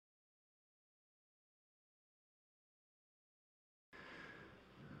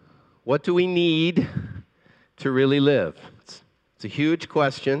What do we need to really live? It's a huge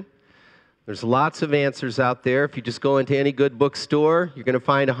question. There's lots of answers out there. If you just go into any good bookstore, you're going to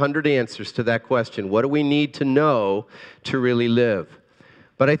find 100 answers to that question. What do we need to know to really live?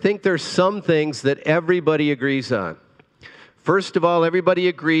 But I think there's some things that everybody agrees on. First of all, everybody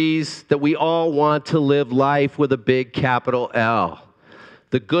agrees that we all want to live life with a big capital L.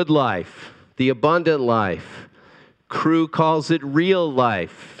 The good life, the abundant life. Crew calls it real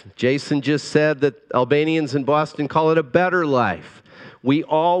life. Jason just said that Albanians in Boston call it a better life. We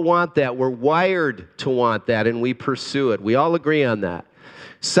all want that. We're wired to want that, and we pursue it. We all agree on that.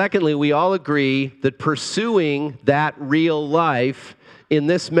 Secondly, we all agree that pursuing that real life in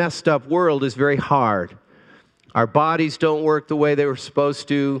this messed up world is very hard. Our bodies don't work the way they were supposed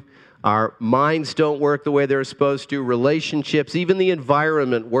to. Our minds don't work the way they're supposed to. Relationships, even the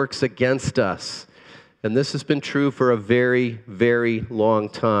environment works against us. And this has been true for a very, very long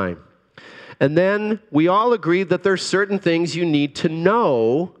time. And then we all agree that there's certain things you need to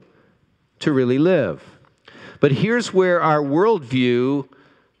know to really live. But here's where our worldview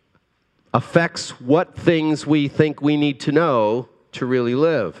affects what things we think we need to know to really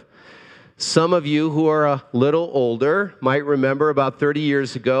live. Some of you who are a little older might remember about 30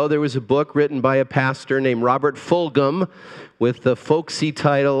 years ago, there was a book written by a pastor named Robert Fulghum with the folksy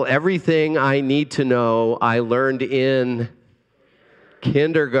title, Everything I Need to Know I Learned in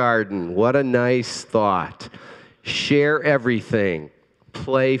Kindergarten. What a nice thought. Share everything.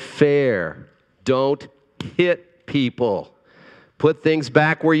 Play fair. Don't hit people. Put things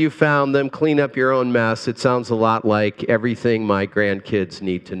back where you found them. Clean up your own mess. It sounds a lot like everything my grandkids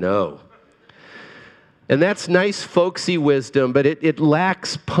need to know. And that's nice folksy wisdom, but it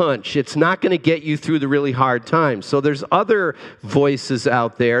lacks punch. It's not going to get you through the really hard times. So there's other voices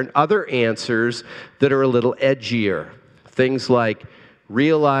out there and other answers that are a little edgier. Things like,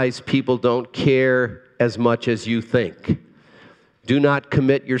 realize people don't care as much as you think. Do not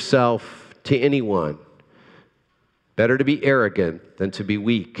commit yourself to anyone. Better to be arrogant than to be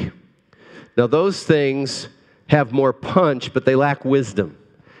weak. Now those things have more punch, but they lack wisdom.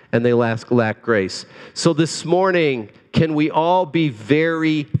 And they lack grace. So this morning, can we all be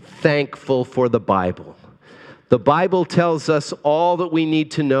very thankful for the Bible? The Bible tells us all that we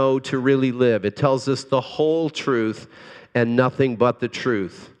need to know to really live. It tells us the whole truth and nothing but the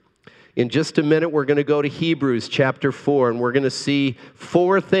truth. In just a minute, we're going to go to Hebrews chapter 4, and we're going to see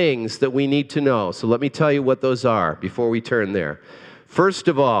 4 things that we need to know. So let me tell you what those are before we turn there. First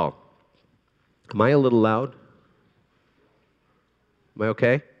of all, am I a little loud? Am I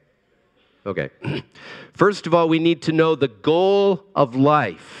okay? Okay. First of all, we need to know the goal of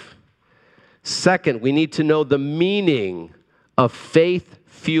life. Second, we need to know the meaning of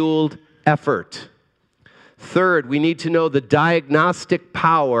faith-fueled effort. Third, we need to know the diagnostic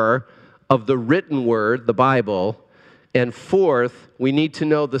power of the written word, the Bible. And fourth, we need to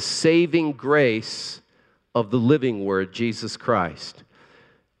know the saving grace of the living word, Jesus Christ.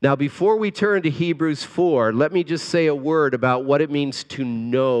 Now, before we turn to Hebrews 4, let me just say a word about what it means to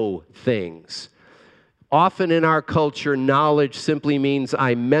know things. Often in our culture, knowledge simply means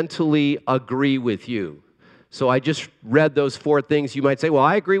I mentally agree with you. So I just read those 4 things. You might say, well,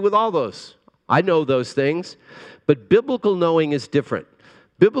 I agree with all those. I know those things. But biblical knowing is different.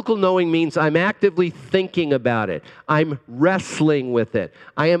 Biblical knowing means I'm actively thinking about it. I'm wrestling with it.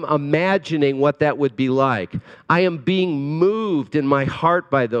 I am imagining what that would be like. I am being moved in my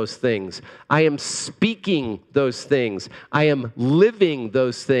heart by those things. I am speaking those things. I am living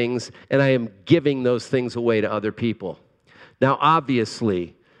those things, and I am giving those things away to other people. Now,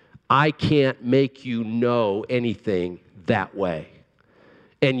 obviously, I can't make you know anything that way.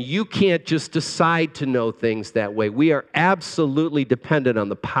 And you can't just decide to know things that way. We are absolutely dependent on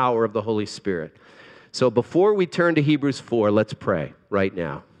the power of the Holy Spirit. So before we turn to Hebrews 4, let's pray right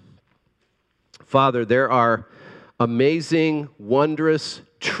now. Father, there are amazing, wondrous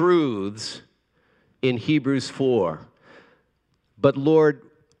truths in Hebrews 4. But Lord,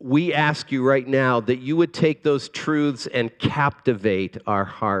 we ask you right now that you would take those truths and captivate our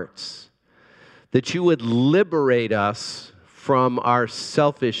hearts. That you would liberate us from our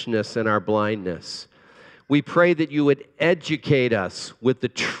selfishness and our blindness. We pray that you would educate us with the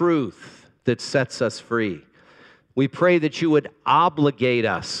truth that sets us free. We pray that you would obligate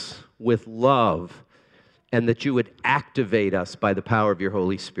us with love and that you would activate us by the power of your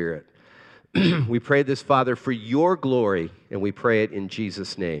Holy Spirit. We pray this, Father, for your glory, and we pray it in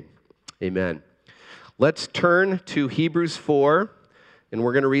Jesus' name. Amen. Let's turn to Hebrews 4, and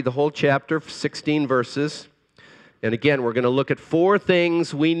we're going to read the whole chapter, 16 verses. And again, we're going to look at 4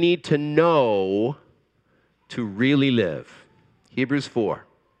 things we need to know to really live. Hebrews 4.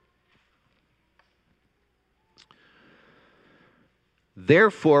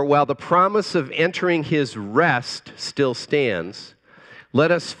 Therefore, while the promise of entering his rest still stands,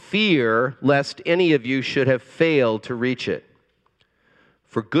 let us fear lest any of you should have failed to reach it.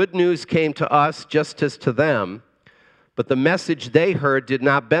 For good news came to us just as to them, but the message they heard did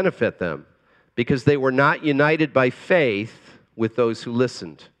not benefit them, because they were not united by faith with those who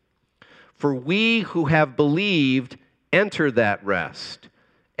listened. For we who have believed enter that rest.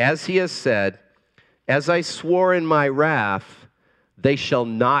 As he has said, as I swore in my wrath, they shall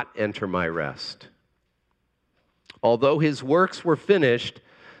not enter my rest. Although his works were finished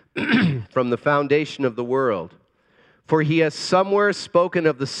from the foundation of the world. For he has somewhere spoken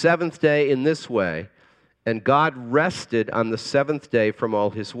of the seventh day in this way, and God rested on the seventh day from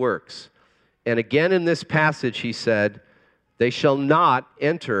all his works. And again in this passage he said, they shall not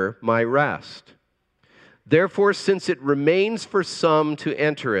enter my rest. Therefore, since it remains for some to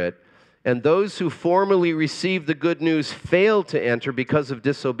enter it, and those who formerly received the good news failed to enter because of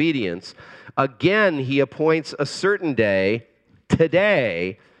disobedience, again he appoints a certain day,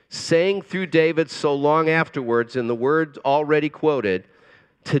 today, saying through David so long afterwards in the words already quoted,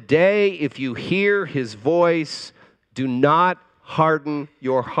 today if you hear his voice, do not harden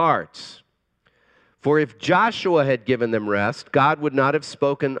your hearts. For if Joshua had given them rest, God would not have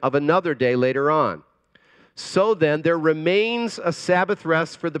spoken of another day later on. So then, there remains a Sabbath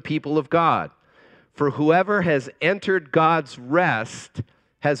rest for the people of God. For whoever has entered God's rest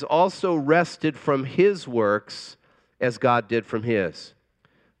has also rested from his works as God did from his.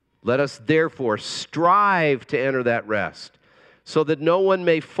 Let us therefore strive to enter that rest, so that no one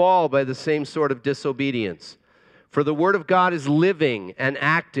may fall by the same sort of disobedience. For the word of God is living and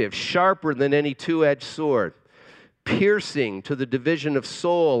active, sharper than any two-edged sword, piercing to the division of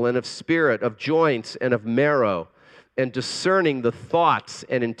soul and of spirit, of joints and of marrow, and discerning the thoughts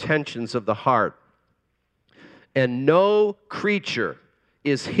and intentions of the heart. And no creature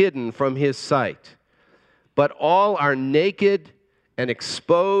is hidden from his sight, but all are naked and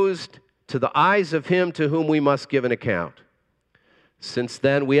exposed to the eyes of him to whom we must give an account. Since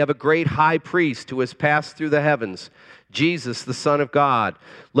then, we have a great high priest who has passed through the heavens, Jesus, the Son of God.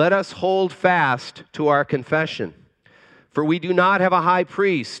 Let us hold fast to our confession. For we do not have a high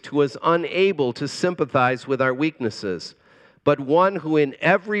priest who is unable to sympathize with our weaknesses, but one who in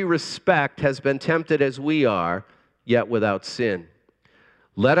every respect has been tempted as we are, yet without sin.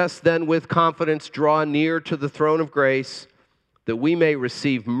 Let us then with confidence draw near to the throne of grace, that we may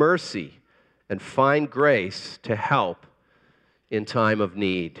receive mercy and find grace to help in time of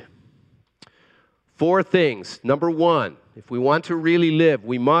need. 4 things. Number 1, if we want to really live,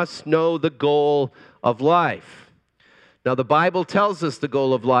 we must know the goal of life. Now, the Bible tells us the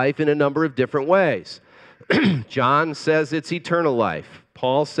goal of life in a number of different ways. John says it's eternal life.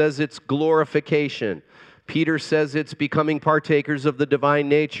 Paul says it's glorification. Peter says it's becoming partakers of the divine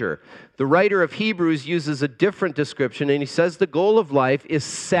nature. The writer of Hebrews uses a different description, and he says the goal of life is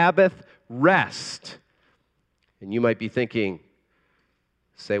Sabbath rest. And you might be thinking,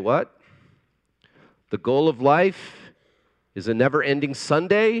 say what? The goal of life is a never-ending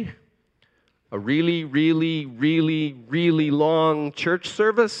Sunday? A really, really, really, really long church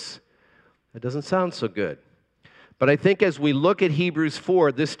service? That doesn't sound so good. But I think as we look at Hebrews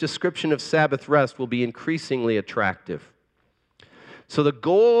 4, this description of Sabbath rest will be increasingly attractive. So the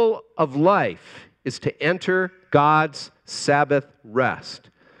goal of life is to enter God's Sabbath rest.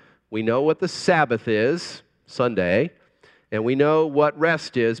 We know what the Sabbath is, Sunday, and we know what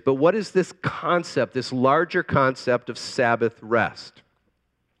rest is, but what is this concept, this larger concept of Sabbath rest?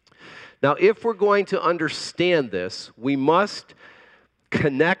 Now, if we're going to understand this, we must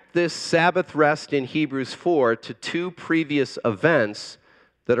connect this Sabbath rest in Hebrews 4 to 2 previous events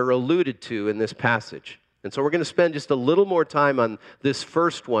that are alluded to in this passage. And so we're going to spend just a little more time on this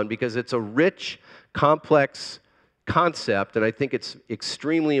first one because it's a rich, complex concept, and I think it's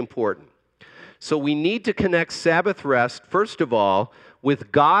extremely important. So we need to connect Sabbath rest, first of all,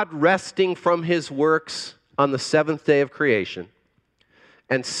 with God resting from his works on the 7th day of creation.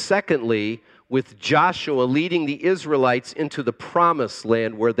 And secondly, with Joshua leading the Israelites into the promised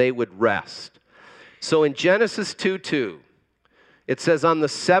land where they would rest. So in Genesis 2:2, it says, on the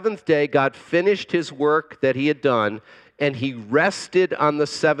 7th day, God finished his work that he had done, and he rested on the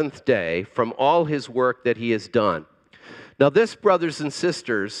 7th day from all his work that he has done. Now this, brothers and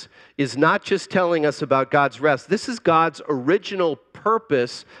sisters, is not just telling us about God's rest. This is God's original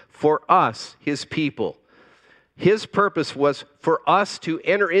purpose for us, his people. His purpose was for us to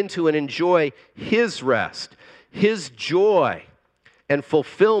enter into and enjoy his rest, his joy and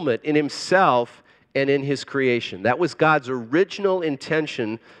fulfillment in himself and in his creation. That was God's original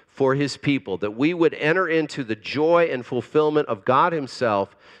intention for his people, that we would enter into the joy and fulfillment of God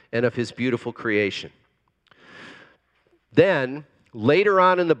himself and of his beautiful creation. Then, later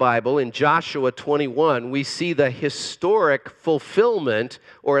on in the Bible, in Joshua 21, we see the historic fulfillment,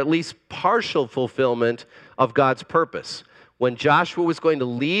 or at least partial fulfillment, of God's purpose. When Joshua was going to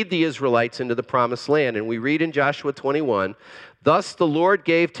lead the Israelites into the promised land, and we read in Joshua 21, "Thus the Lord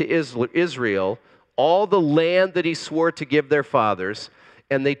gave to Israel all the land that he swore to give their fathers,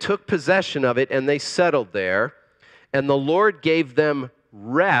 and they took possession of it, and they settled there. And the Lord gave them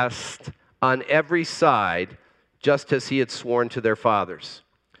rest on every side, just as he had sworn to their fathers."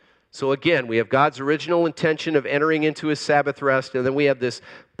 So again, we have God's original intention of entering into his Sabbath rest, and then we have this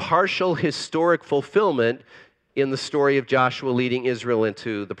partial historic fulfillment in the story of Joshua leading Israel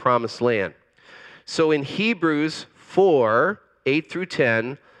into the promised land. So in Hebrews 4, 8 through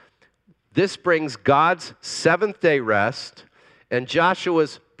 10, this brings God's seventh-day rest and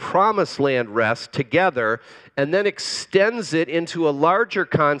Joshua's promised land rest together, and then extends it into a larger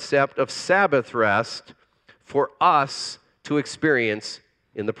concept of Sabbath rest for us to experience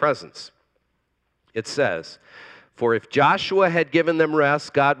in the presence. It says, "For if Joshua had given them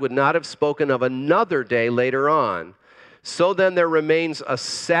rest, God would not have spoken of another day later on. So then there remains a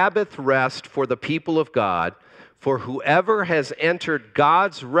Sabbath rest for the people of God, for whoever has entered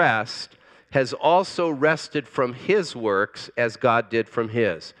God's rest has also rested from his works as God did from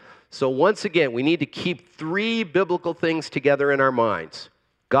his." So once again, we need to keep three biblical things together in our minds.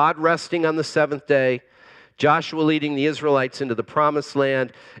 God resting on the seventh day, Joshua leading the Israelites into the promised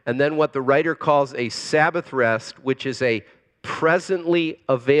land, and then what the writer calls a Sabbath rest, which is a presently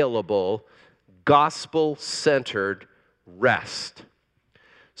available, gospel-centered rest.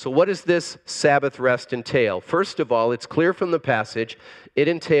 So what does this Sabbath rest entail? First of all, it's clear from the passage, it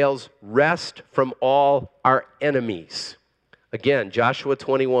entails rest from all our enemies. Again, Joshua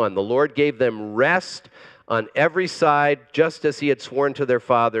 21, "The Lord gave them rest on every side, just as he had sworn to their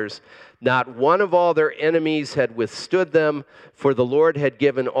fathers. Not one of all their enemies had withstood them, for the Lord had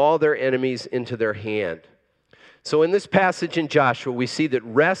given all their enemies into their hand." So in this passage in Joshua, we see that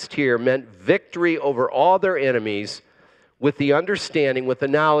rest here meant victory over all their enemies, with the understanding, with the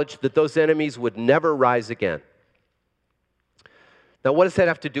knowledge that those enemies would never rise again. Now, what does that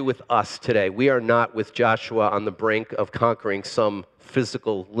have to do with us today? We are not with Joshua on the brink of conquering some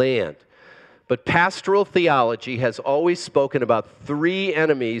physical land. But pastoral theology has always spoken about three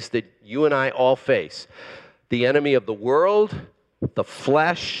enemies that you and I all face: the enemy of the world, the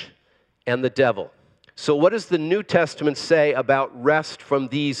flesh, and the devil. So what does the New Testament say about rest from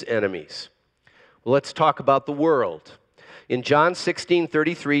these enemies? Well, let's talk about the world. In John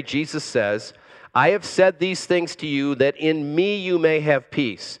 16:33, Jesus says, "I have said these things to you, that in me you may have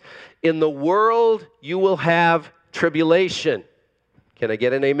peace. In the world you will have tribulation." Can I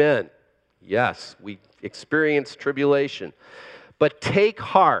get an amen? Yes, we experience tribulation. "But take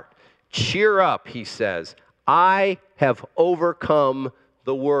heart, cheer up," he says. "I have overcome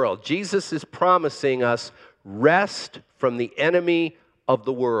the world." Jesus is promising us rest from the enemy of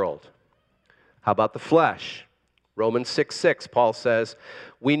the world. How about the flesh? Romans 6:6, Paul says,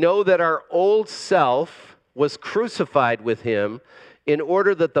 "We know that our old self was crucified with him in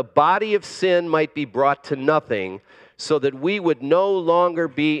order that the body of sin might be brought to nothing, so that we would no longer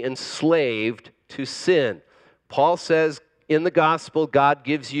be enslaved to sin." Paul says in the gospel, God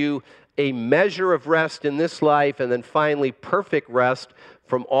gives you a measure of rest in this life, and then finally perfect rest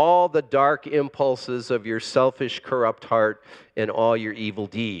from all the dark impulses of your selfish, corrupt heart and all your evil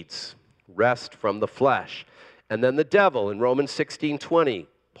deeds. Rest from the flesh. And then the devil, in Romans 16:20,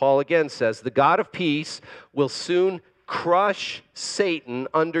 Paul again says, "The God of peace will soon crush Satan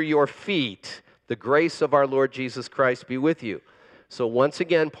under your feet. The grace of our Lord Jesus Christ be with you." So once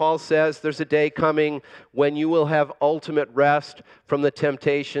again, Paul says there's a day coming when you will have ultimate rest from the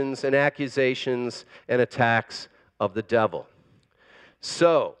temptations and accusations and attacks of the devil.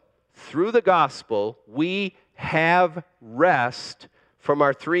 So, through the gospel, we have rest from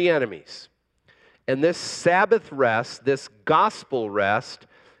our three enemies. And this Sabbath rest, this gospel rest,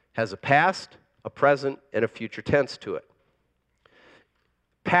 has a past, a present, and a future tense to it.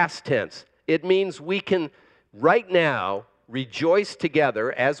 Past tense. It means we can, right now, rejoice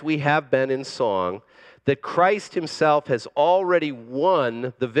together, as we have been in song, that Christ himself has already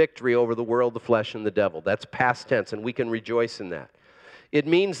won the victory over the world, the flesh, and the devil. That's past tense, and we can rejoice in that. It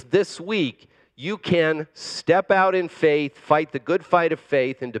means this week, you can step out in faith, fight the good fight of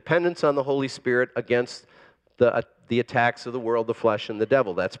faith in dependence on the Holy Spirit against the the attacks of the world, the flesh, and the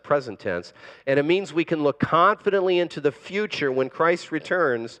devil. That's present tense. And it means we can look confidently into the future when Christ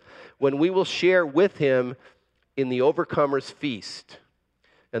returns, when we will share with him in the overcomer's feast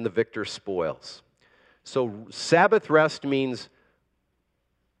and the victor's spoils. So Sabbath rest means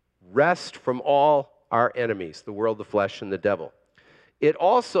rest from all our enemies, the world, the flesh, and the devil. It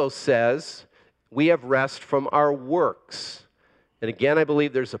also says we have rest from our works. And again, I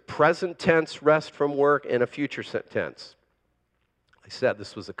believe there's a present tense rest from work and a future tense. I said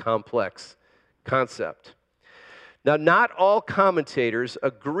this was a complex concept. Now, not all commentators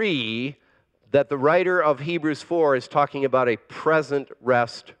agree that the writer of Hebrews 4 is talking about a present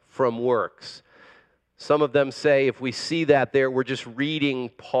rest from works. Some of them say if we see that there, we're just reading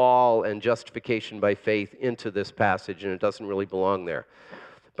Paul and justification by faith into this passage, and it doesn't really belong there.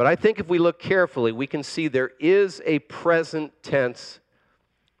 But I think if we look carefully, we can see there is a present tense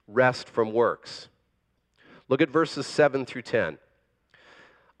rest from works. Look at verses 7 through 10.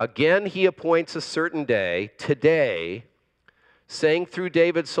 Again, he appoints a certain day, today, saying through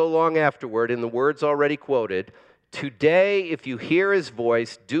David so long afterward, in the words already quoted, "Today, if you hear his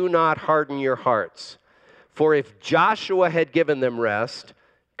voice, do not harden your hearts. For if Joshua had given them rest,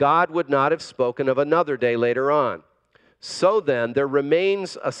 God would not have spoken of another day later on. So then, there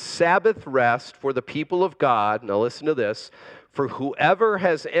remains a Sabbath rest for the people of God." Now listen to this. "For whoever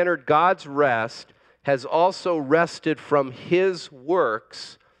has entered God's rest has also rested from his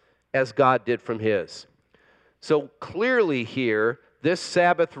works as God did from his." So clearly here, this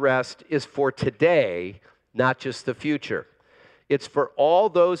Sabbath rest is for today, not just the future. It's for all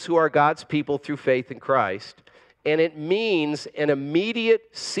those who are God's people through faith in Christ, and it means an immediate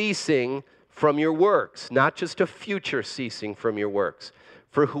ceasing from your works, not just a future ceasing from your works.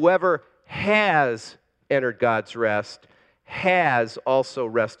 For whoever has entered God's rest has also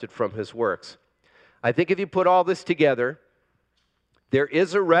rested from his works. I think if you put all this together, there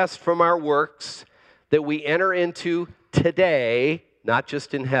is a rest from our works that we enter into today, not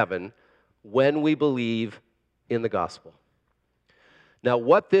just in heaven, when we believe in the gospel. Now,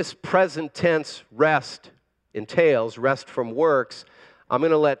 what this present tense rest entails, rest from works, I'm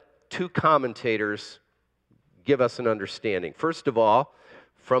going to let two commentators give us an understanding. First of all,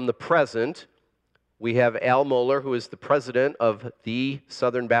 from the present, we have Al Mohler, who is the president of the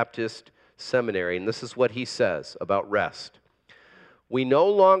Southern Baptist Seminary, and this is what he says about rest. "We no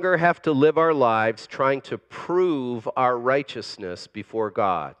longer have to live our lives trying to prove our righteousness before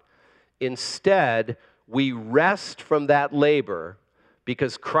God. Instead, we rest from that labor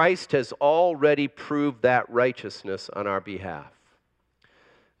because Christ has already proved that righteousness on our behalf."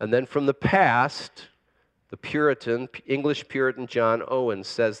 And then from the past, the Puritan, English Puritan John Owen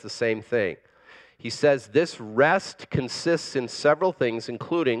says the same thing. He says, "This rest consists in several things,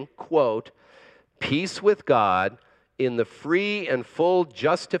 including," quote, "peace with God in the free and full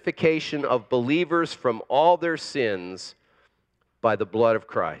justification of believers from all their sins by the blood of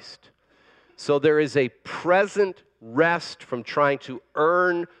Christ." So there is a present rest from trying to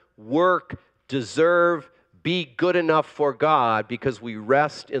earn, work, deserve, be good enough for God, because we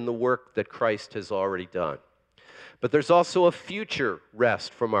rest in the work that Christ has already done. But there's also a future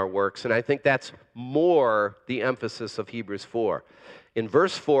rest from our works, and I think that's more the emphasis of Hebrews 4. In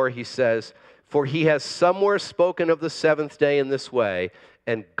verse 4, he says, "For he has somewhere spoken of the seventh day in this way,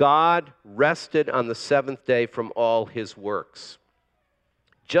 and God rested on the seventh day from all his works.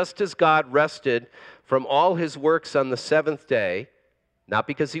 Just as God rested from all his works on the seventh day, not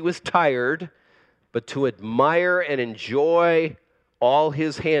because he was tired, but to admire and enjoy all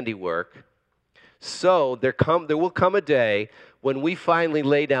his handiwork, so there will come a day when we finally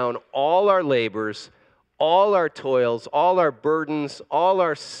lay down all our labors, all our toils, all our burdens, all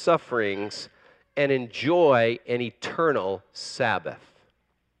our sufferings, and enjoy an eternal Sabbath."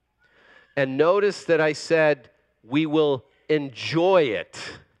 And notice that I said we will enjoy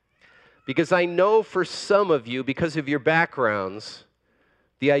it, because I know for some of you, because of your backgrounds,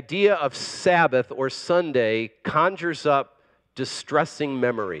 the idea of Sabbath or Sunday conjures up distressing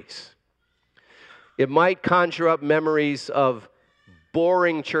memories. It might conjure up memories of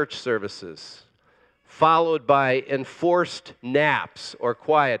boring church services, followed by enforced naps or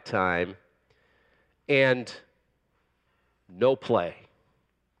quiet time, and no play.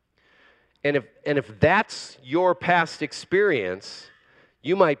 And if that's your past experience,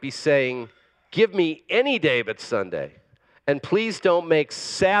 you might be saying, "Give me any day but Sunday. And please don't make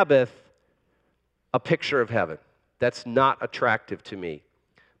Sabbath a picture of heaven. That's not attractive to me."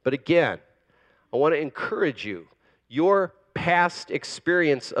 But again, I want to encourage you. Your past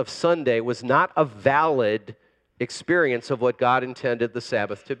experience of Sunday was not a valid experience of what God intended the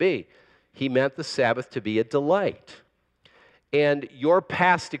Sabbath to be. he meant the Sabbath to be a delight. And your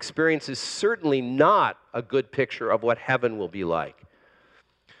past experience is certainly not a good picture of what heaven will be like.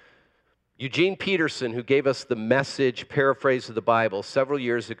 Eugene Peterson, who gave us the Message paraphrase of the Bible several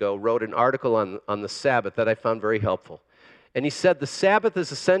years ago, wrote an article on the Sabbath that I found very helpful. And he said the Sabbath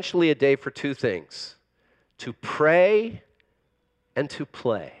is essentially a day for two things: to pray and to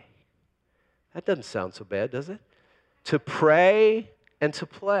play. That doesn't sound so bad, does it? To pray and to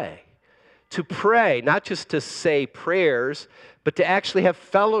play. To pray, not just to say prayers, but to actually have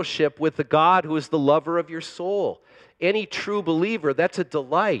fellowship with the God who is the lover of your soul. Any true believer, that's a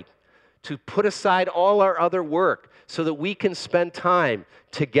delight. To put aside all our other work so that we can spend time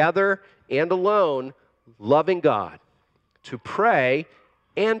together and alone loving God. To pray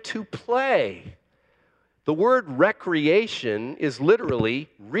and to play. The word recreation is literally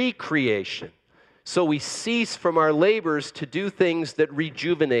recreation. So we cease from our labors to do things that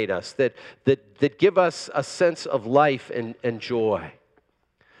rejuvenate us, that give us a sense of life and joy.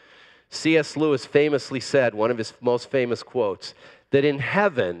 C.S. Lewis famously said, one of his most famous quotes, that in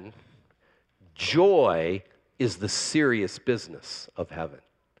heaven, joy is the serious business of heaven.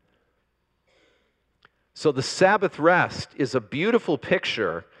 So the Sabbath rest is a beautiful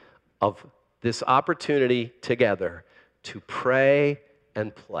picture of this opportunity together to pray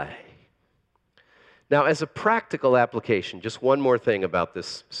and play. Now, as a practical application, just one more thing about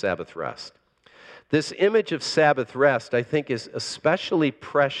this Sabbath rest. This image of Sabbath rest, I think, is especially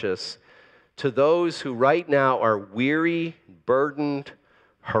precious to those who right now are weary, burdened,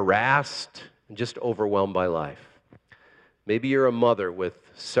 harassed, and just overwhelmed by life. Maybe you're a mother with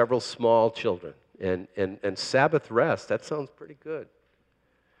several small children, and Sabbath rest, that sounds pretty good.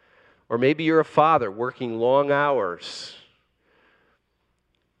 Or maybe you're a father working long hours,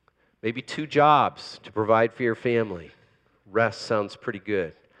 maybe 2 jobs to provide for your family. Rest sounds pretty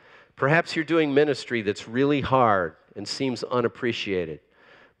good. Perhaps you're doing ministry that's really hard and seems unappreciated.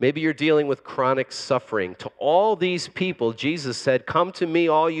 Maybe you're dealing with chronic suffering. To all these people, Jesus said, "Come to me,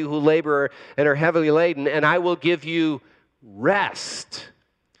 all you who labor and are heavily laden, and I will give you rest."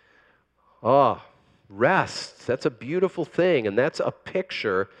 Oh, rest. That's a beautiful thing, and that's a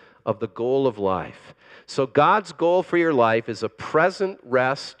picture of the goal of life. So God's goal for your life is a present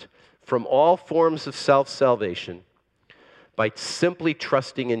rest from all forms of self-salvation by simply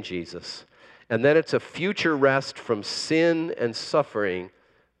trusting in Jesus. And then it's a future rest from sin and suffering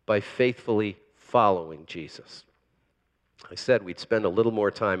by faithfully following Jesus. I said we'd spend a little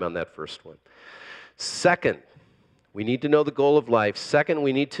more time on that first one. Second, we need to know the goal of life. Second,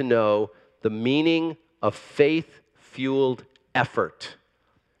 we need to know the meaning of faith-fueled effort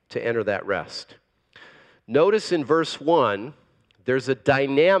to enter that rest. Notice in verse 1, there's a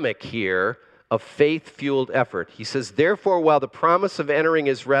dynamic here of faith-fueled effort. He says, "Therefore, while the promise of entering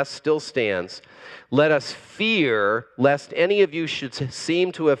his rest still stands, let us fear lest any of you should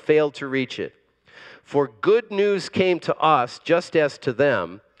seem to have failed to reach it. For good news came to us just as to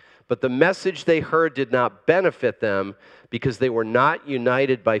them, but the message they heard did not benefit them because they were not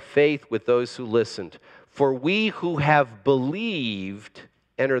united by faith with those who listened. For we who have believed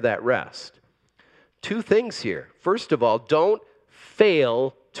enter that rest." 2 things here. First of all, don't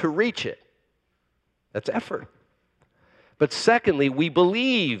fail to reach it. That's effort. But secondly, we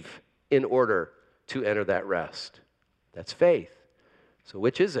believe in order to enter that rest. That's faith. So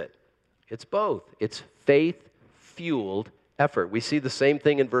which is it? It's both. It's faith-fueled effort. We see the same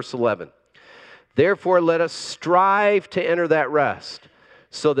thing in verse 11. "Therefore, let us strive to enter that rest,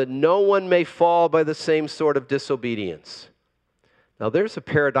 so that no one may fall by the same sort of disobedience." Now, there's a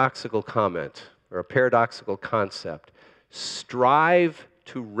paradoxical comment or a paradoxical concept. Strive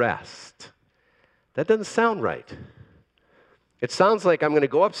to rest. That doesn't sound right. It sounds like I'm going to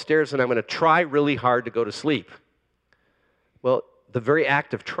go upstairs and I'm going to try really hard to go to sleep. Well, the very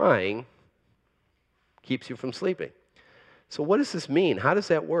act of trying keeps you from sleeping. So what does this mean? How does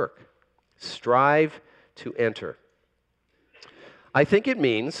that work? Strive to enter. I think it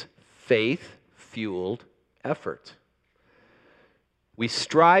means faith-fueled effort. We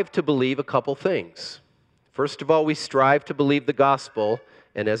strive to believe a couple things. First of all, we strive to believe the gospel,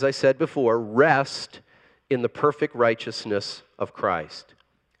 and as I said before, rest in the perfect righteousness of Christ.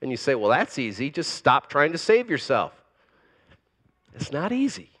 And you say, well, that's easy. Just stop trying to save yourself. It's not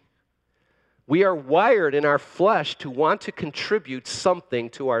easy. We are wired in our flesh to want to contribute something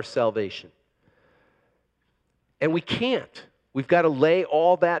to our salvation. And we can't. We've got to lay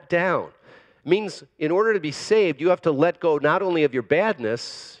all that down. It means in order to be saved, you have to let go not only of your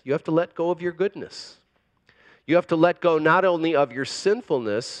badness, you have to let go of your goodness. You have to let go not only of your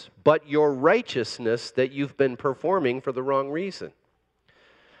sinfulness, but your righteousness that you've been performing for the wrong reason.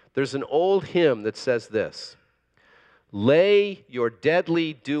 There's an old hymn that says this: lay your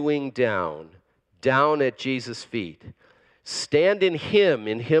deadly doing down at Jesus' feet. Stand in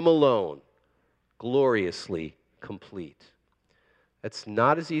Him alone, gloriously complete. That's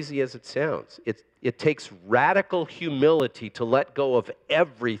not as easy as it sounds. It takes radical humility to let go of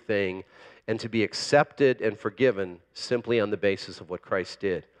everything and to be accepted and forgiven simply on the basis of what Christ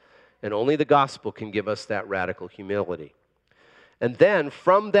did. And only the gospel can give us that radical humility. And then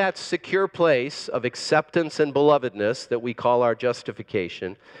from that secure place of acceptance and belovedness that we call our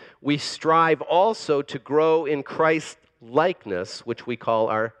justification, we strive also to grow in Christ's likeness, which we call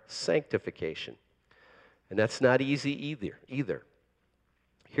our sanctification. And that's not easy either.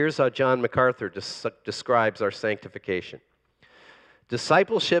 Here's how John MacArthur describes our sanctification.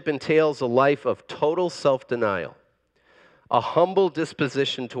 Discipleship entails a life of total self-denial, a humble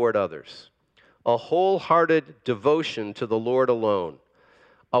disposition toward others, a wholehearted devotion to the Lord alone,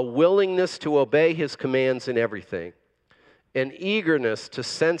 a willingness to obey His commands in everything, an eagerness to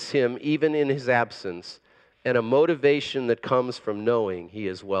sense Him even in His absence, and a motivation that comes from knowing He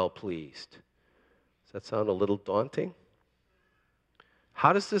is well pleased. Does that sound a little daunting?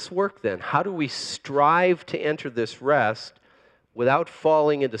 How does this work then? How do we strive to enter this rest without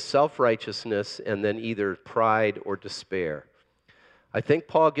falling into self-righteousness and then either pride or despair? I think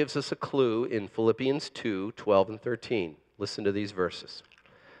Paul gives us a clue in Philippians 2:12 and 13. Listen to these verses.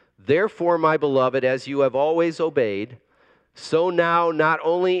 Therefore, my beloved, as you have always obeyed, so now, not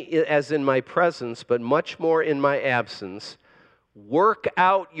only as in my presence, but much more in my absence, work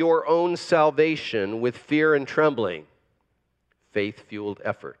out your own salvation with fear and trembling. Faith-fueled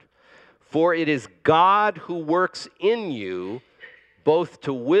effort. For it is God who works in you both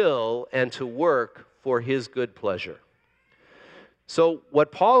to will and to work for His good pleasure. So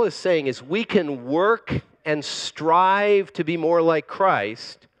what Paul is saying is we can work and strive to be more like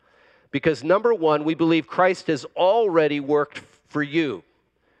Christ because, number one, we believe Christ has already worked for you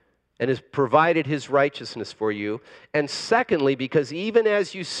and has provided His righteousness for you. And secondly, because even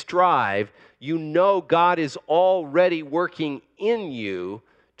as you strive, you know God is already working in you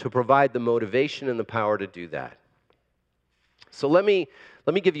to provide the motivation and the power to do that. So let me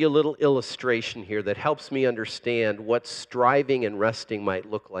give you a little illustration here that helps me understand what striving and resting might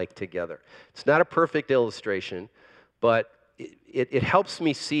look like together. It's not a perfect illustration, but it helps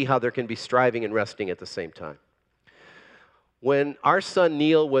me see how there can be striving and resting at the same time. When our son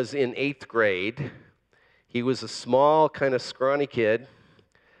Neil was in 8th grade, he was a small, kind of scrawny kid,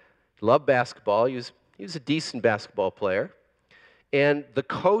 loved basketball. He was a decent basketball player. And the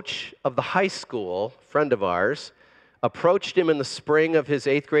coach of the high school, friend of ours, approached him in the spring of his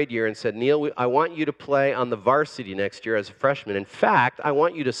 8th grade year and said, Neil, I want you to play on the varsity next year as a freshman. In fact, I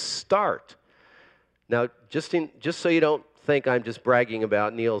want you to start. Now, just so you don't think I'm just bragging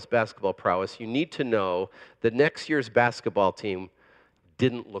about Neil's basketball prowess, you need to know that next year's basketball team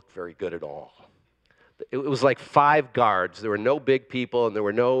didn't look very good at all. It was like 5 guards. There were no big people and there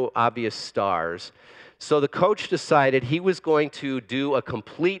were no obvious stars. So the coach decided he was going to do a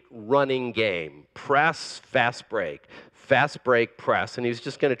complete running game. Press, fast break, press. And he was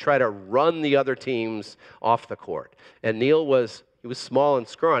just going to try to run the other teams off the court. And Neil was small and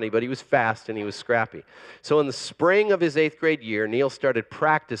scrawny, but he was fast and he was scrappy. So in the spring of his 8th grade year, Neil started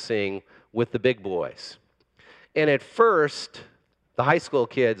practicing with the big boys. And at first, the high school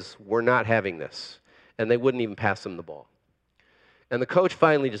kids were not having this. And they wouldn't even pass him the ball. And the coach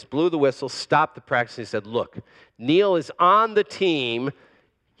finally just blew the whistle, stopped the practice, and he said, look, Neil is on the team.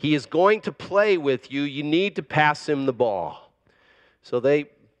 He is going to play with you. You need to pass him the ball. So they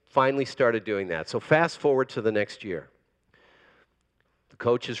finally started doing that. So fast forward to the next year. The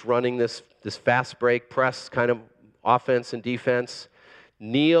coach is running this fast break press kind of offense and defense.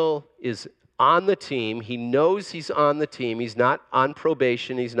 Neil is on the team. He knows he's on the team. He's not on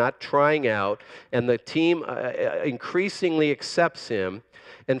probation. He's not trying out. And the team increasingly accepts him.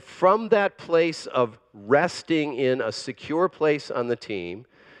 And from that place of resting in a secure place on the team,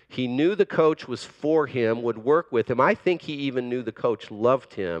 he knew the coach was for him, would work with him. I think he even knew the coach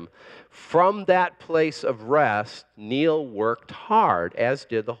loved him. From that place of rest, Neil worked hard, as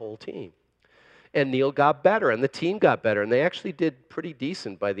did the whole team. And Neil got better, and the team got better, and they actually did pretty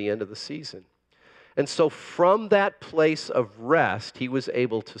decent by the end of the season. And so from that place of rest, he was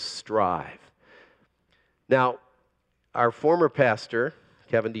able to strive. Now, our former pastor,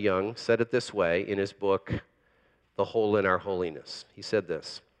 Kevin DeYoung, said it this way in his book, The Hole in Our Holiness. He said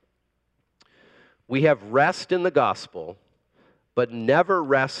this: we have rest in the gospel, but never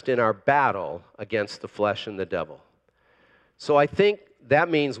rest in our battle against the flesh and the devil. So I think that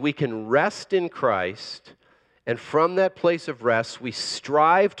means we can rest in Christ And from that place of rest, we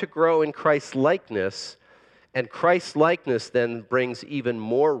strive to grow in Christ's likeness, and Christ's likeness then brings even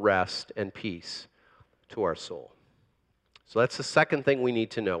more rest and peace to our soul. So that's the second thing we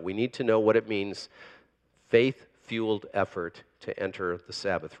need to know. We need to know what it means, faith-fueled effort to enter the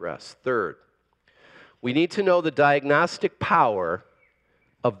Sabbath rest. Third, we need to know the diagnostic power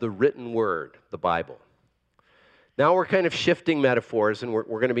of the written word, the Bible. Now we're kind of shifting metaphors, and we're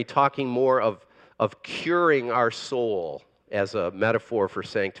going to be talking more of curing our soul as a metaphor for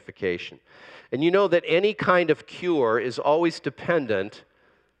sanctification. And you know that any kind of cure is always dependent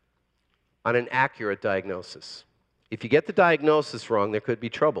on an accurate diagnosis. If you get the diagnosis wrong, there could be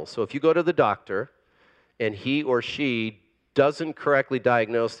trouble. So if you go to the doctor and he or she doesn't correctly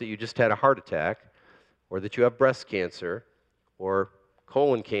diagnose that you just had a heart attack, or that you have breast cancer, or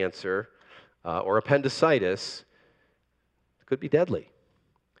colon cancer, or appendicitis, it could be deadly.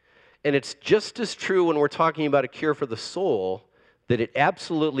 And it's just as true when we're talking about a cure for the soul, that it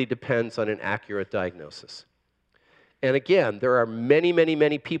absolutely depends on an accurate diagnosis. And again, there are many, many,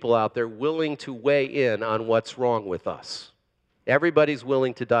 many people out there willing to weigh in on what's wrong with us. Everybody's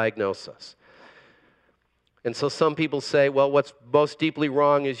willing to diagnose us. And so some people say, well, what's most deeply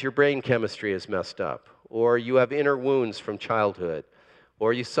wrong is your brain chemistry is messed up, or you have inner wounds from childhood,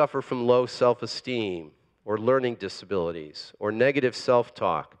 or you suffer from low self-esteem, or learning disabilities, or negative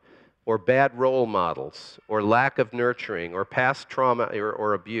self-talk, or bad role models, or lack of nurturing, or past trauma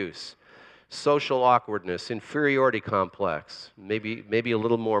or abuse, social awkwardness, inferiority complex, maybe a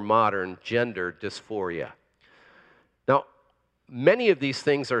little more modern, gender dysphoria. Now, many of these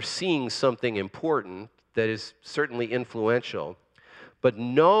things are seeing something important that is certainly influential, but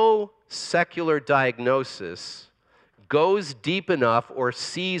no secular diagnosis goes deep enough or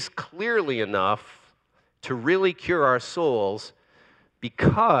sees clearly enough to really cure our souls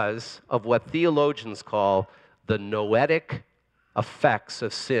because of what theologians call the noetic effects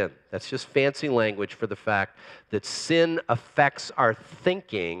of sin. That's just fancy language for the fact that sin affects our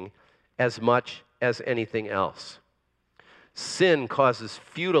thinking as much as anything else. Sin causes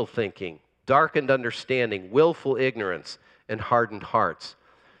futile thinking, darkened understanding, willful ignorance, and hardened hearts.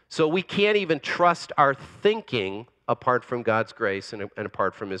 So we can't even trust our thinking apart from God's grace and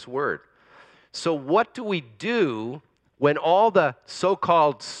apart from His Word. So what do we do when all the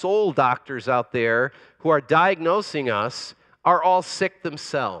so-called soul doctors out there who are diagnosing us are all sick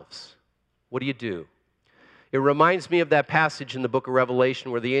themselves? What do? It reminds me of that passage in the book of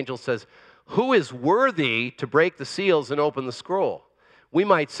Revelation where the angel says, who is worthy to break the seals and open the scroll? We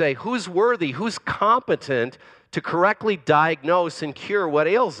might say, who's worthy, who's competent to correctly diagnose and cure what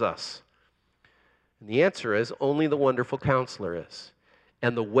ails us? And the answer is, only the wonderful counselor is.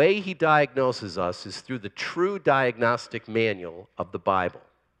 And the way he diagnoses us is through the true diagnostic manual of the Bible.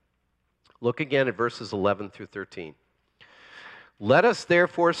 Look again at verses 11 through 13. Let us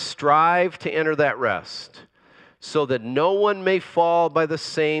therefore strive to enter that rest, so that no one may fall by the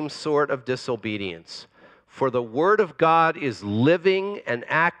same sort of disobedience. For the word of God is living and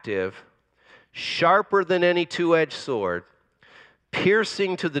active, sharper than any two-edged sword,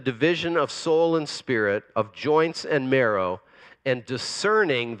 piercing to the division of soul and spirit, of joints and marrow, and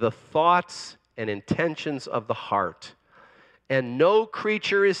discerning the thoughts and intentions of the heart. And no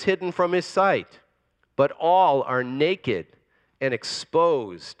creature is hidden from his sight, but all are naked and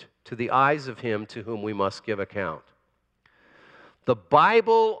exposed to the eyes of him to whom we must give account. The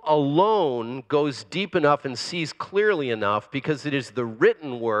Bible alone goes deep enough and sees clearly enough because it is the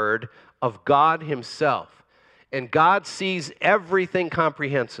written word of God Himself. And God sees everything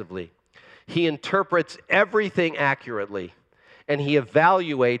comprehensively. He interprets everything accurately. And He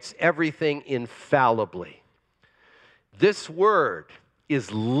evaluates everything infallibly. This word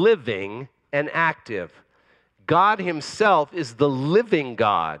is living and active. God Himself is the living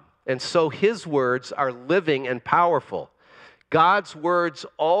God, and so His words are living and powerful. God's words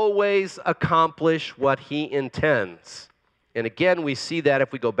always accomplish what He intends. And again, we see that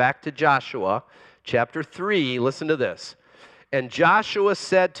if we go back to Joshua chapter 3, listen to this. And Joshua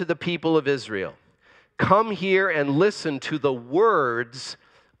said to the people of Israel, come here and listen to the words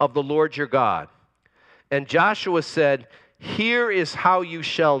of the Lord your God. And Joshua said, here is how you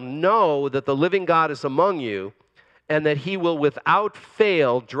shall know that the living God is among you, and that He will without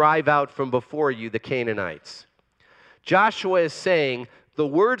fail drive out from before you the Canaanites. Joshua is saying, the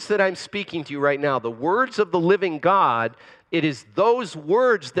words that I'm speaking to you right now, the words of the living God, it is those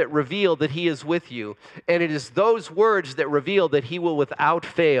words that reveal that He is with you, and it is those words that reveal that He will without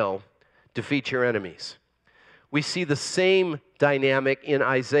fail defeat your enemies. We see the same dynamic in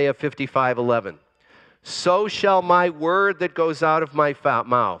Isaiah 55:11. So shall my word that goes out of my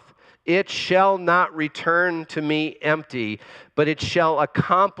mouth, It shall not return to me empty, but it shall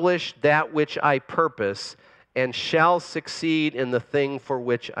accomplish that which I purpose, and shall succeed in the thing for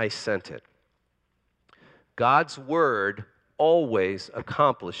which I sent it. God's word always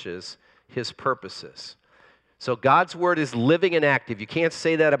accomplishes his purposes. So God's word is living and active. You can't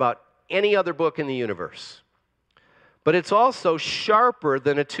say that about any other book in the universe. But it's also sharper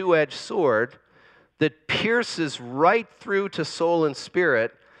than a two-edged sword that pierces right through to soul and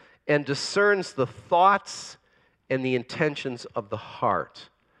spirit and discerns the thoughts and the intentions of the heart.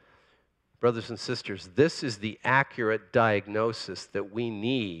 Brothers and sisters, this is the accurate diagnosis that we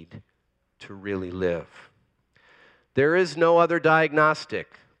need to really live. There is no other diagnostic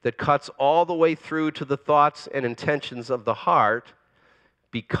that cuts all the way through to the thoughts and intentions of the heart,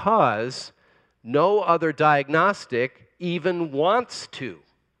 because no other diagnostic even wants to.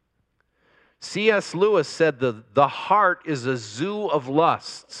 C.S. Lewis said the heart is a zoo of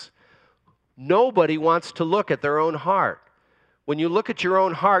lusts. Nobody wants to look at their own heart. When you look at your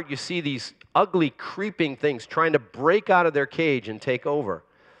own heart, you see these ugly, creeping things trying to break out of their cage and take over.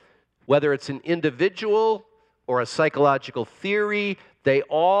 Whether it's an individual or a psychological theory, they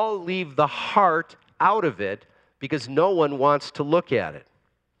all leave the heart out of it because no one wants to look at it.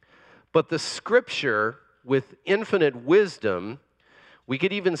 But the Scripture, with infinite wisdom, we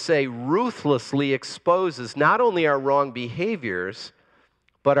could even say ruthlessly exposes not only our wrong behaviors,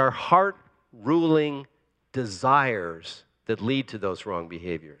 but our heart-ruling desires that lead to those wrong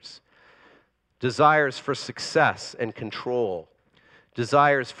behaviors. Desires for success and control.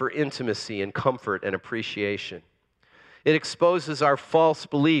 Desires for intimacy and comfort and appreciation. It exposes our false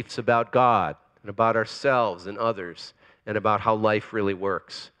beliefs about God and about ourselves and others and about how life really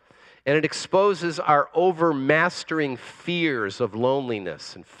works. And it exposes our overmastering fears of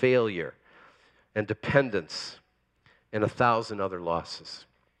loneliness and failure and dependence and 1,000 other losses.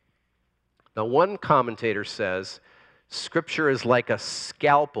 Now, one commentator says, Scripture is like a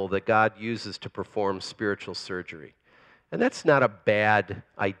scalpel that God uses to perform spiritual surgery. And that's not a bad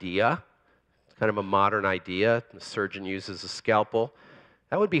idea. It's kind of a modern idea. The surgeon uses a scalpel.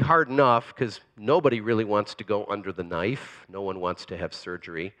 That would be hard enough because nobody really wants to go under the knife. No one wants to have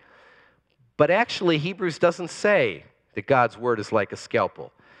surgery. But actually, Hebrews doesn't say that God's word is like a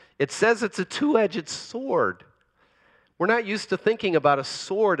scalpel. It says it's a two-edged sword. We're not used to thinking about a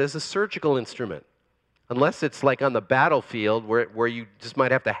sword as a surgical instrument, unless it's like on the battlefield where you just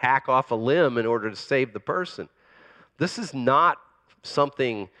might have to hack off a limb in order to save the person. This is not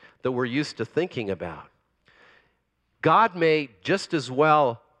something that we're used to thinking about. God may just as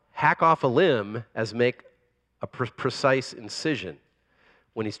well hack off a limb as make a precise incision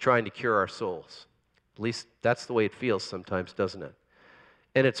when he's trying to cure our souls. At least that's the way it feels sometimes, doesn't it?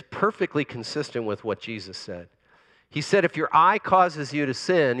 And it's perfectly consistent with what Jesus said. He said if your eye causes you to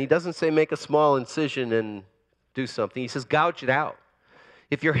sin, he doesn't say make a small incision and do something. He says gouge it out.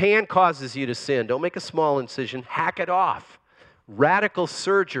 If your hand causes you to sin, don't make a small incision, hack it off. Radical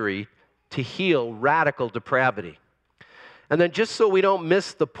surgery to heal radical depravity. And then just so we don't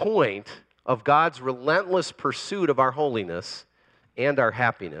miss the point of God's relentless pursuit of our holiness and our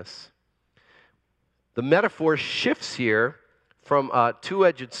happiness, the metaphor shifts here from a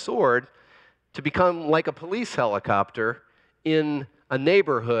two-edged sword to become like a police helicopter in a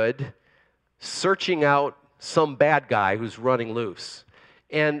neighborhood searching out some bad guy who's running loose.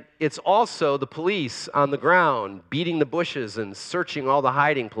 And it's also the police on the ground beating the bushes and searching all the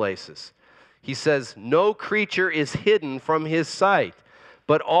hiding places. He says, no creature is hidden from his sight,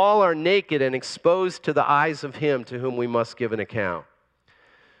 but all are naked and exposed to the eyes of him to whom we must give an account.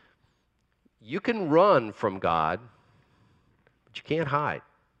 You can run from God, but you can't hide.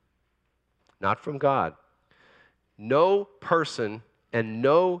 Not from God. No person and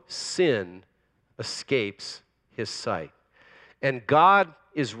no sin escapes his sight. And God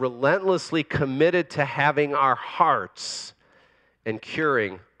is relentlessly committed to having our hearts and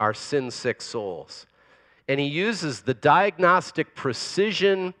curing our sin-sick souls. And he uses the diagnostic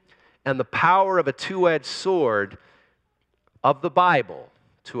precision and the power of a two-edged sword of the Bible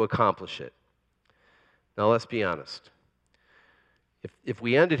to accomplish it. Now, let's be honest. If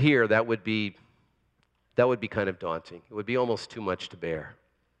we ended here, that would be kind of daunting. It would be almost too much to bear.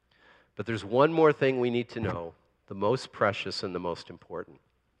 But there's one more thing we need to know, the most precious and the most important.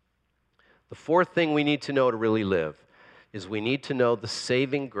 The fourth thing we need to know to really live is we need to know the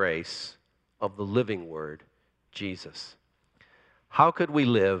saving grace of the living Word, Jesus. How could we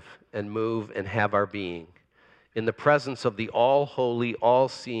live and move and have our being in the presence of the all-holy,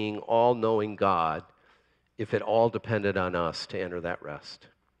 all-seeing, all-knowing God if it all depended on us to enter that rest?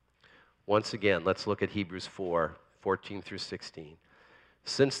 Once again, let's look at Hebrews 4:14 through 16.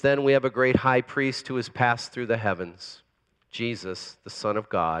 Since then, we have a great high priest who has passed through the heavens, Jesus, the Son of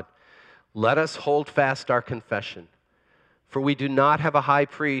God. Let us hold fast our confession, for we do not have a high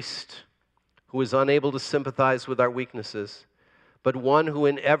priest who is unable to sympathize with our weaknesses, but one who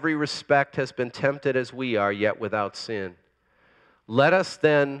in every respect has been tempted as we are, yet without sin. Let us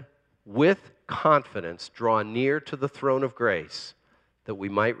then, with confidence, draw near to the throne of grace, that we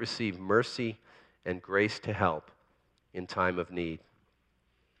might receive mercy and grace to help in time of need.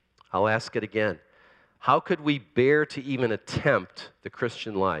 I'll ask it again. How could we bear to even attempt the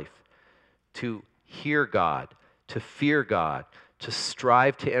Christian life, to hear God, to fear God, to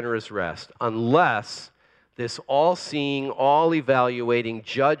strive to enter his rest, unless this all-seeing, all-evaluating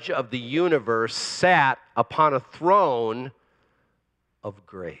judge of the universe sat upon a throne of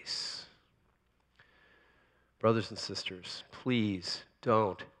grace? Brothers and sisters, please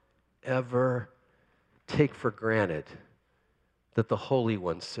don't ever take for granted that the Holy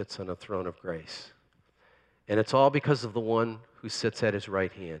One sits on a throne of grace. And it's all because of the one who sits at his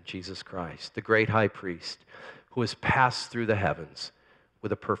right hand, Jesus Christ, the great high priest, who has passed through the heavens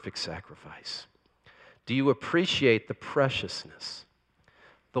with a perfect sacrifice. Do you appreciate the preciousness,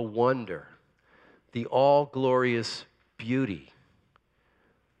 the wonder, the all-glorious beauty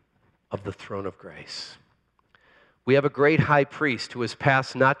of the throne of grace? We have a great high priest who has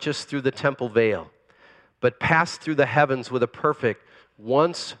passed not just through the temple veil, but passed through the heavens with a perfect,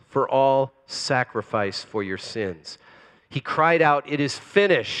 once-for-all sacrifice for your sins. He cried out, "It is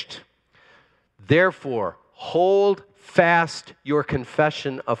finished." Therefore, hold fast your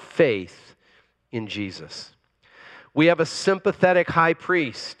confession of faith in Jesus. We have a sympathetic high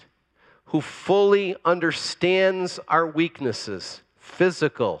priest who fully understands our weaknesses,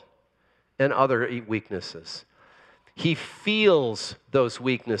 physical and other weaknesses. He feels those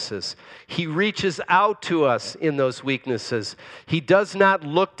weaknesses. He reaches out to us in those weaknesses. He does not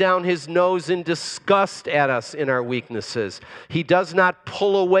look down his nose in disgust at us in our weaknesses. He does not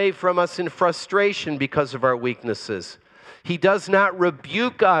pull away from us in frustration because of our weaknesses. He does not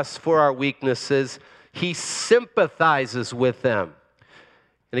rebuke us for our weaknesses. He sympathizes with them.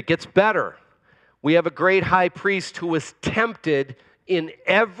 And it gets better. We have a great high priest who was tempted in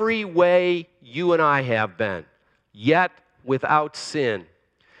every way you and I have been, yet without sin.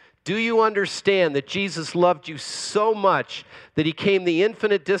 Do you understand that Jesus loved you so much that he came the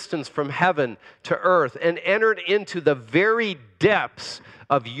infinite distance from heaven to earth and entered into the very depths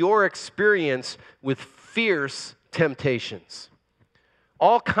of your experience with fierce temptations?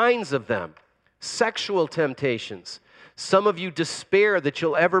 All kinds of them. Sexual temptations. Some of you despair that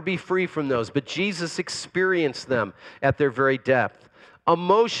you'll ever be free from those, but Jesus experienced them at their very depth.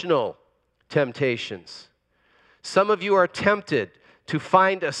 Emotional temptations. Some of you are tempted to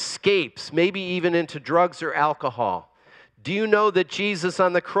find escapes, maybe even into drugs or alcohol. Do you know that Jesus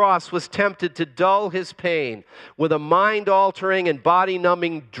on the cross was tempted to dull his pain with a mind-altering and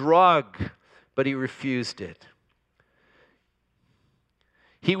body-numbing drug, but he refused it?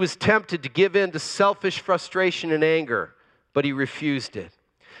 He was tempted to give in to selfish frustration and anger, but he refused it.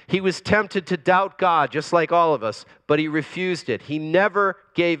 He was tempted to doubt God, just like all of us, but he refused it. He never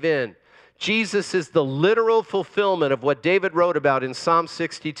gave in. Jesus is the literal fulfillment of what David wrote about in Psalm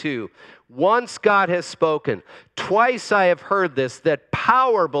 62. Once God has spoken, twice I have heard this, that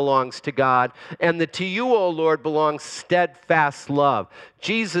power belongs to God, and that to you, O Lord, belongs steadfast love.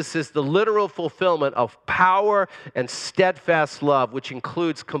 Jesus is the literal fulfillment of power and steadfast love, which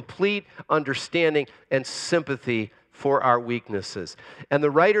includes complete understanding and sympathy for our weaknesses. And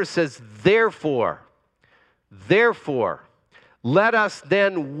the writer says, therefore, let us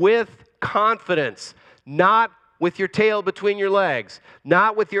then with confidence, not with your tail between your legs,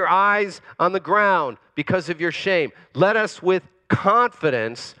 not with your eyes on the ground because of your shame. Let us with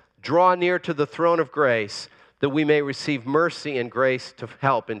confidence draw near to the throne of grace that we may receive mercy and grace to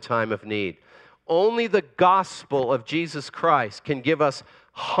help in time of need. Only the gospel of Jesus Christ can give us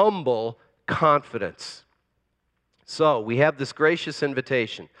humble confidence. So we have this gracious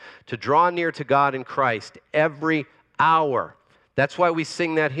invitation to draw near to God in Christ every hour. That's why we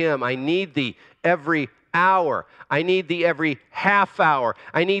sing that hymn, I need thee every hour. I need thee every half hour.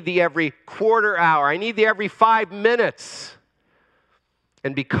 I need thee every quarter hour. I need thee every 5 minutes.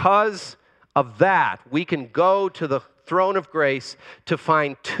 And because of that, we can go to the throne of grace to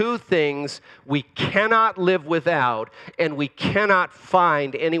find two things we cannot live without and we cannot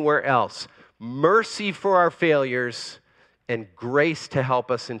find anywhere else: mercy for our failures and grace to help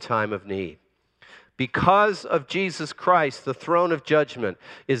us in time of need. Because of Jesus Christ, the throne of judgment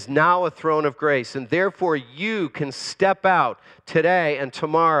is now a throne of grace, and therefore you can step out today and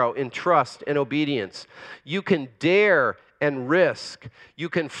tomorrow in trust and obedience. You can dare and risk. You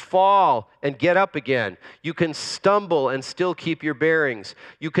can fall and get up again. You can stumble and still keep your bearings.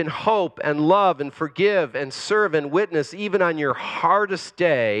 You can hope and love and forgive and serve and witness even on your hardest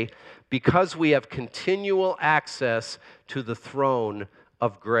day, because we have continual access to the throne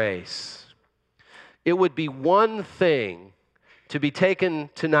of grace. It would be one thing to be taken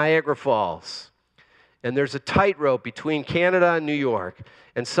to Niagara Falls, and there's a tightrope between Canada and New York,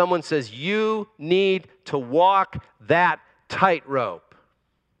 and someone says, you need to walk that tightrope.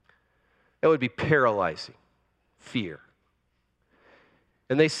 That would be paralyzing fear.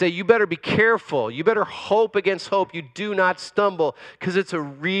 And they say, you better be careful. You better hope against hope. You do not stumble, because it's a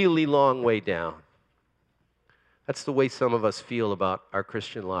really long way down. That's the way some of us feel about our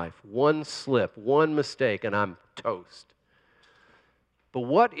Christian life. One slip, one mistake, and I'm toast. But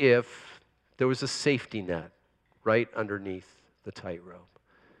what if there was a safety net right underneath the tightrope?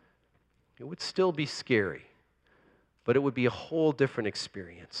 It would still be scary, but it would be a whole different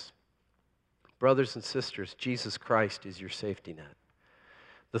experience. Brothers and sisters, Jesus Christ is your safety net.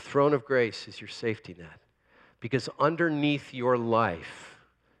 The throne of grace is your safety net, because underneath your life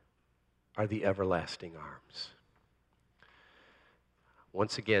are the everlasting arms.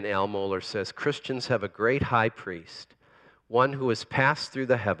 Once again, Al Mohler says, Christians have a great high priest, one who has passed through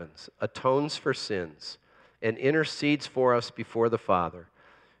the heavens, atones for sins, and intercedes for us before the Father.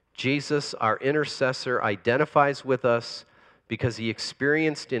 Jesus, our intercessor, identifies with us because he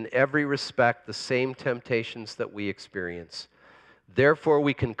experienced in every respect the same temptations that we experience. Therefore,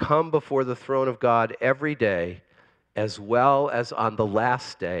 we can come before the throne of God every day, as well as on the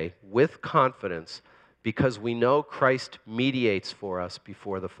last day, with confidence, because we know Christ mediates for us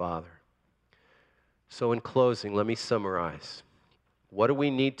before the Father. So in closing, let me summarize. What do we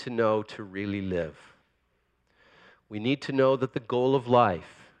need to know to really live? We need to know that the goal of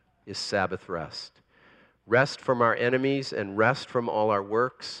life is Sabbath rest. Rest from our enemies and rest from all our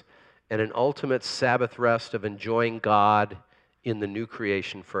works, and an ultimate Sabbath rest of enjoying God in the new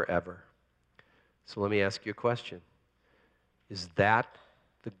creation forever. So let me ask you a question. Is that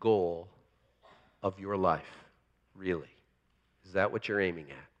the goal of your life, really? Is that what you're aiming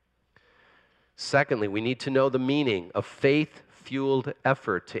at? Secondly, we need to know the meaning of faith-fueled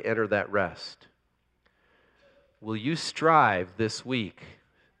effort to enter that rest. Will you strive this week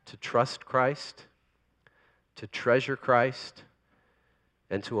to trust Christ, to treasure Christ,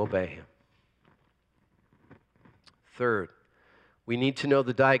 and to obey him? Third, we need to know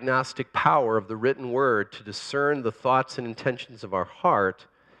the diagnostic power of the written word to discern the thoughts and intentions of our heart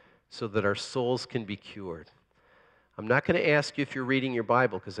so that our souls can be cured. I'm not going to ask you if you're reading your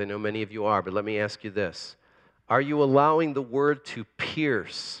Bible, because I know many of you are, but let me ask you this. Are you allowing the word to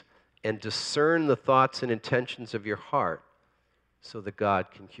pierce and discern the thoughts and intentions of your heart so that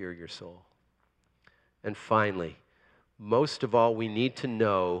God can cure your soul? And finally, most of all, we need to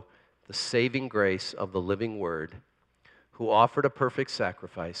know the saving grace of the living word, who offered a perfect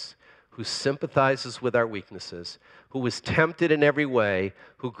sacrifice, who sympathizes with our weaknesses, who was tempted in every way,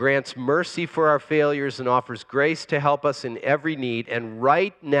 who grants mercy for our failures and offers grace to help us in every need, and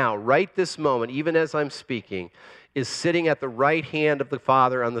right now, right this moment, even as I'm speaking, is sitting at the right hand of the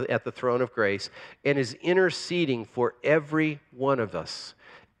Father at the throne of grace and is interceding for every one of us.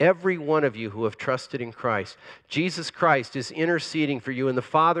 Every one of you who have trusted in Christ. Jesus Christ is interceding for you, and the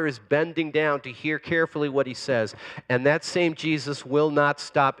Father is bending down to hear carefully what he says. And that same Jesus will not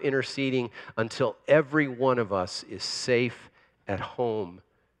stop interceding until every one of us is safe at home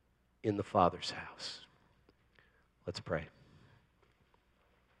in the Father's house. Let's pray.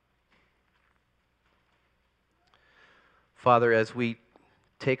 Father, as we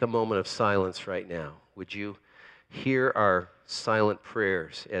take a moment of silence right now, would you hear our silent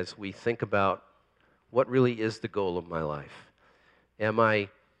prayers as we think about what really is the goal of my life? Am I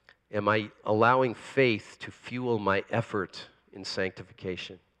allowing faith to fuel my effort in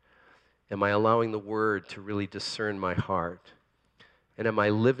sanctification? Am I allowing the Word to really discern my heart? And am I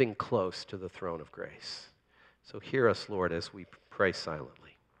living close to the throne of grace? So hear us, Lord, as we pray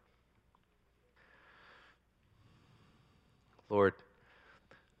silently. Lord,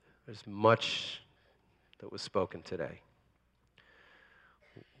 there's much that was spoken today.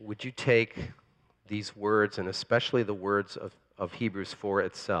 Would you take these words, and especially the words of Hebrews 4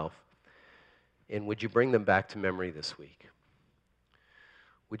 itself, and would you bring them back to memory this week?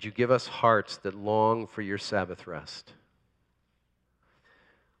 Would you give us hearts that long for your Sabbath rest?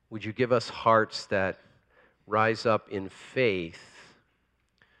 Would you give us hearts that rise up in faith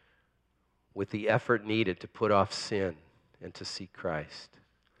with the effort needed to put off sin and to seek Christ?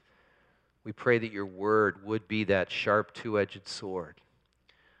 We pray that your word would be that sharp two-edged sword,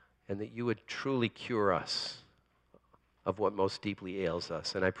 and that you would truly cure us of what most deeply ails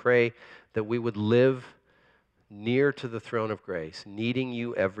us. And I pray that we would live near to the throne of grace, needing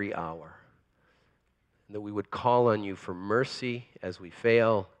you every hour. And that we would call on you for mercy as we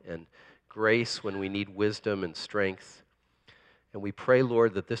fail and grace when we need wisdom and strength. And we pray,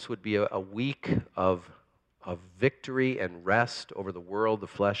 Lord, that this would be a week of victory and rest over the world, the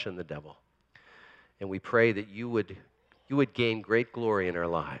flesh, and the devil. And we pray that you would gain great glory in our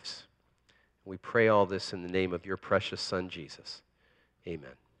lives. We pray all this in the name of your precious Son, Jesus.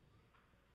 Amen.